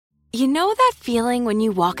You know that feeling when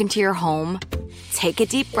you walk into your home, take a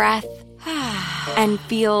deep breath, and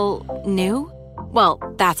feel new? Well,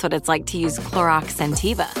 that's what it's like to use Clorox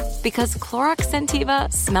Scentiva. Because Clorox Scentiva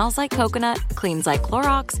smells like coconut, cleans like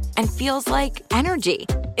Clorox, and feels like energy.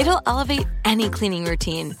 It'll elevate any cleaning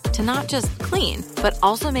routine to not just clean, but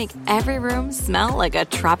also make every room smell like a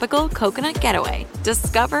tropical coconut getaway.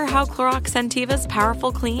 Discover how Clorox Scentiva's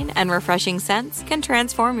powerful clean and refreshing scents can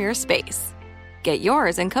transform your space. Get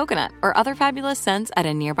yours in coconut or other fabulous scents at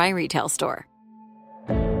a nearby retail store.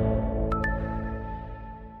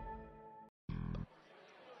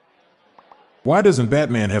 Why doesn't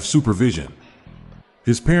Batman have supervision?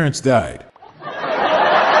 His parents died.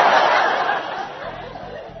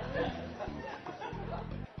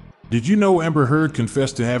 Did you know Amber Heard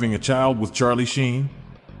confessed to having a child with Charlie Sheen?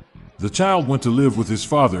 The child went to live with his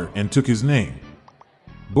father and took his name.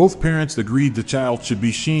 Both parents agreed the child should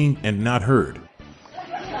be Sheen and not Heard.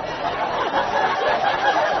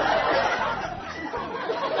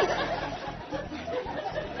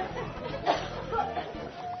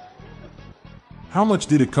 How much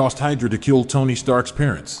did it cost Hydra to kill Tony Stark's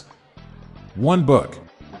parents? $1.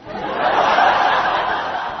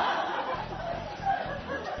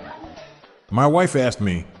 My wife asked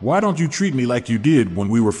me, "Why don't you treat me like you did when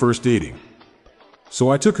we were first dating?"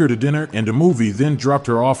 So I took her to dinner and a movie, then dropped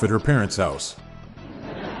her off at her parents' house.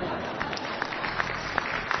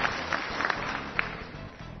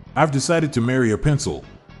 I've decided to marry a pencil.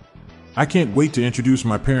 I can't wait to introduce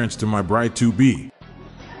my parents to my bride-to-be.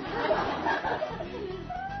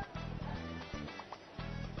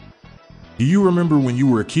 Do you remember when you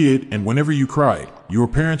were a kid and whenever you cried, your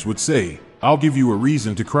parents would say, "I'll give you a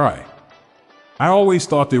reason to cry"? I always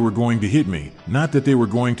thought they were going to hit me, not that they were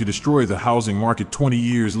going to destroy the housing market 20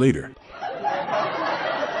 years later.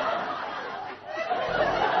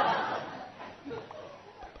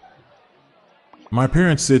 My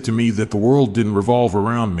parents said to me that the world didn't revolve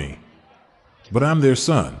around me, but I'm their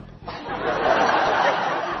son.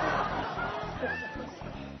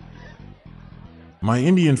 My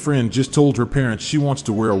Indian friend just told her parents she wants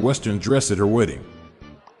to wear a Western dress at her wedding.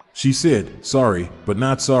 She said, "Sorry, but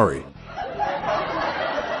not sorry."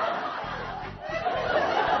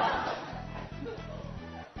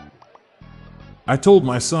 I told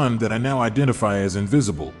my son that I now identify as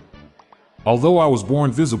invisible. Although I was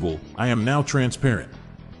born visible, I am now transparent.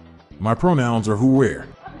 My pronouns are who, where.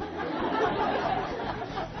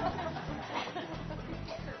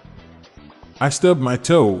 I stubbed my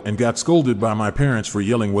toe and got scolded by my parents for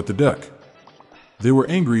yelling "what the duck." They were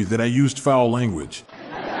angry that I used foul language.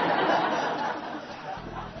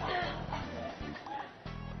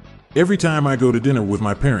 Every time I go to dinner with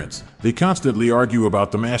my parents, they constantly argue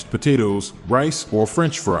about the mashed potatoes, rice, or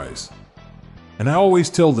French fries. And I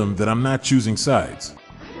always tell them that I'm not choosing sides.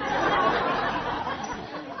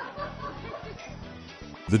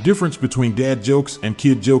 The difference between dad jokes and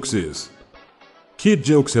kid jokes is, kid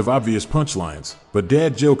jokes have obvious punchlines, but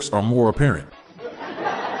dad jokes are more apparent.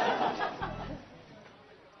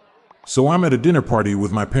 So I'm at a dinner party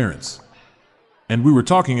with my parents, and we were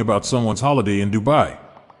talking about someone's holiday in Dubai.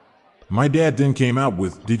 My dad then came out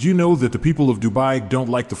with, "Did you know that the people of Dubai don't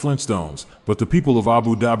like the Flintstones, but the people of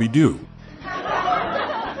Abu Dhabi do?"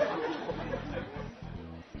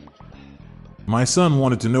 My son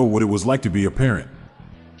wanted to know what it was like to be a parent.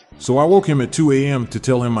 So I woke him at 2 a.m. to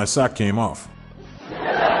tell him my sock came off.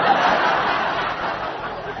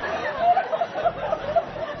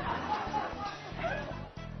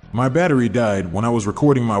 My battery died when I was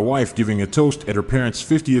recording my wife giving a toast at her parents'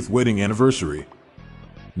 50th wedding anniversary.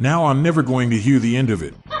 Now I'm never going to hear the end of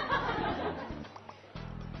it.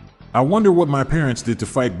 I wonder what my parents did to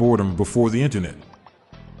fight boredom before the internet.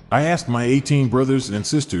 I asked my 18 brothers and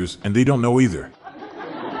sisters, and they don't know either.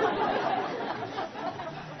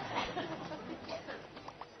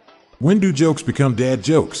 When do jokes become dad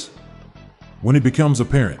jokes? When it becomes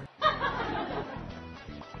apparent.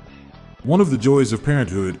 One of the joys of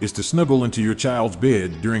parenthood is to snuggle into your child's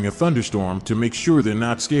bed during a thunderstorm to make sure they're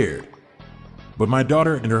not scared. But my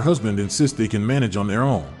daughter and her husband insist they can manage on their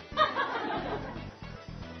own.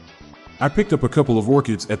 I picked up a couple of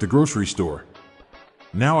orchids at the grocery store.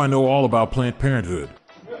 Now I know all about Planned Parenthood.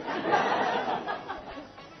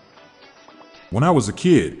 When I was a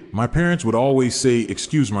kid, my parents would always say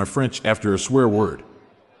 "excuse my French" after a swear word.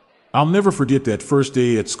 I'll never forget that first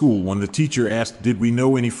day at school when the teacher asked, "Did we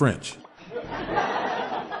know any French?"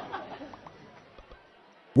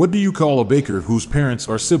 What do you call a baker whose parents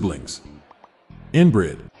are siblings?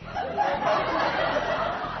 Inbred.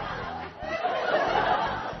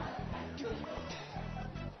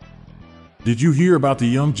 Did you hear about the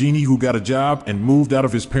young genie who got a job and moved out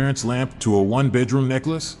of his parents' lamp to a one-bedroom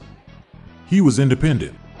necklace? He was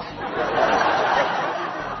independent.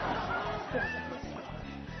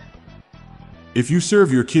 If you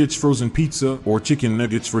serve your kids frozen pizza or chicken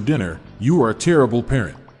nuggets for dinner, you are a terrible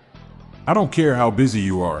parent. I don't care how busy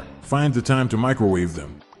you are, find the time to microwave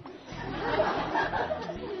them.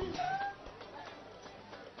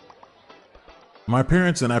 My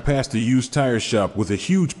parents and I passed a used tire shop with a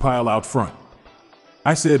huge pile out front.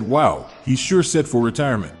 I said, "Wow, he's sure set for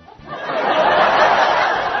retirement."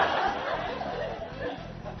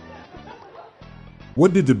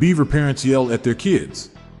 What did the Beaver parents yell at their kids?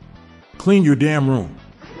 "Clean your damn room."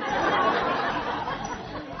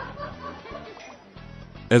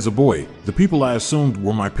 As a boy, the people I assumed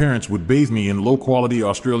were my parents would bathe me in low-quality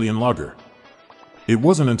Australian lager. It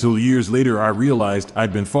wasn't until years later I realized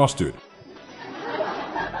I'd been fostered.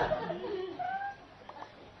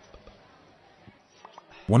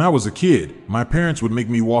 When I was a kid, my parents would make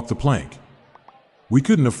me walk the plank. We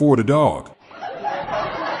couldn't afford a dog.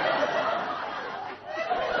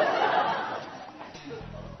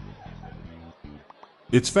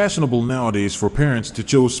 It's fashionable nowadays for parents to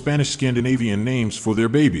choose Spanish Scandinavian names for their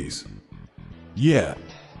babies. Yeah,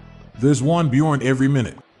 there's one Bjorn every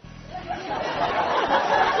minute.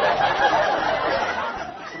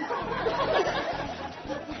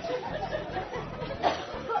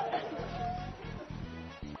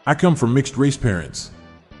 I come from mixed race parents.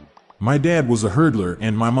 My dad was a hurdler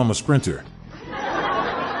and my mom a sprinter.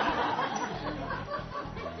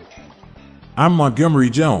 I'm Montgomery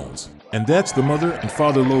Jones, and that's the mother and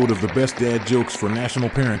father load of the best dad jokes for National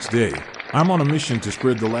Parents Day. I'm on a mission to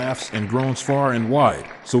spread the laughs and groans far and wide,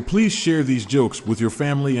 so please share these jokes with your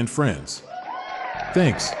family and friends.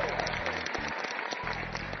 Thanks.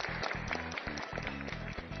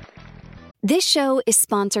 This show is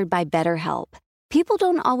sponsored by BetterHelp. People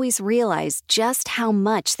don't always realize just how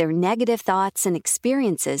much their negative thoughts and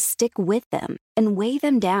experiences stick with them and weigh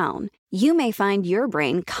them down. You may find your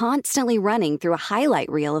brain constantly running through a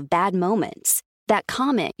highlight reel of bad moments. That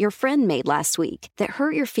comment your friend made last week that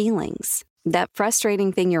hurt your feelings. That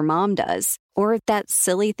frustrating thing your mom does. Or that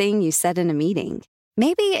silly thing you said in a meeting.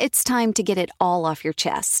 Maybe it's time to get it all off your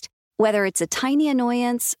chest. Whether it's a tiny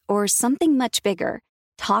annoyance or something much bigger,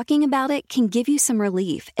 talking about it can give you some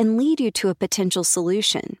relief and lead you to a potential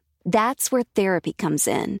solution. That's where therapy comes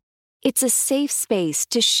in. It's a safe space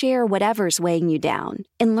to share whatever's weighing you down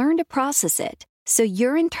and learn to process it so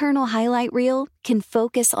your internal highlight reel can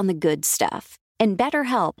focus on the good stuff. And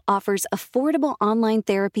BetterHelp offers affordable online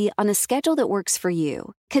therapy on a schedule that works for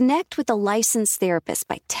you. Connect with a licensed therapist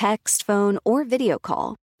by text, phone, or video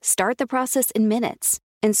call. Start the process in minutes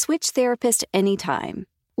and switch therapist anytime.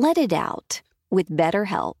 Let it out with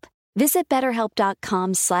BetterHelp. Visit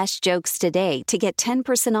BetterHelp.com/jokes today to get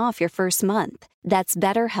 10% off your first month. That's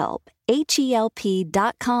BetterHelp,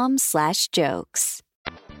 HELP.com/jokes.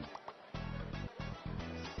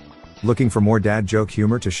 Looking for more dad joke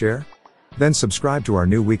humor to share? Then subscribe to our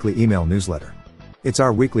new weekly email newsletter. It's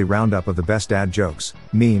our weekly roundup of the best dad jokes,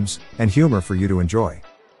 memes, and humor for you to enjoy.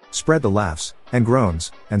 Spread the laughs and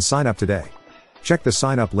groans and sign up today. Check the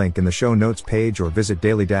sign up link in the show notes page or visit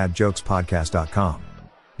dailydadjokespodcast.com.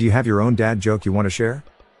 Do you have your own dad joke you want to share?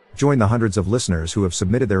 Join the hundreds of listeners who have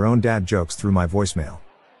submitted their own dad jokes through my voicemail.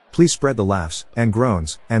 Please spread the laughs and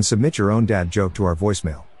groans and submit your own dad joke to our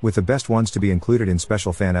voicemail, with the best ones to be included in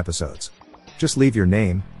special fan episodes. Just leave your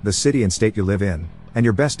name, the city and state you live in, and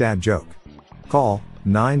your best dad joke. Call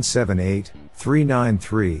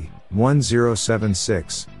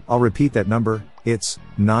 978-393-1076. I'll repeat that number, it's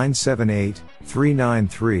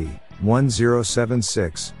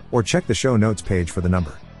 978-393-1076, or check the show notes page for the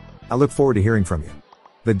number. I look forward to hearing from you.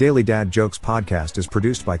 The Daily Dad Jokes podcast is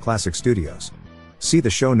produced by Classic Studios. See the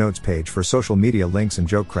show notes page for social media links and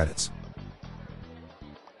joke credits.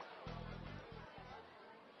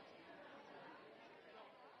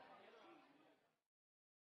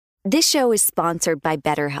 This show is sponsored by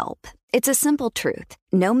BetterHelp. It's a simple truth.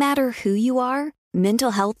 No matter who you are,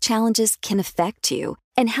 mental health challenges can affect you,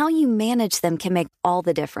 and how you manage them can make all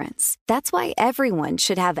the difference. That's why everyone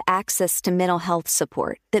should have access to mental health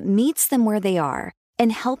support that meets them where they are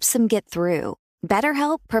and helps them get through.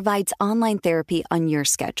 BetterHelp provides online therapy on your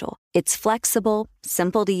schedule. It's flexible,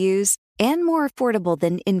 simple to use, and more affordable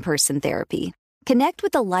than in-person therapy. Connect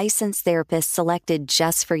with a licensed therapist selected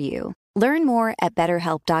just for you. Learn more at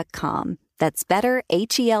BetterHelp.com. That's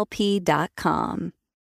BetterHelp.com.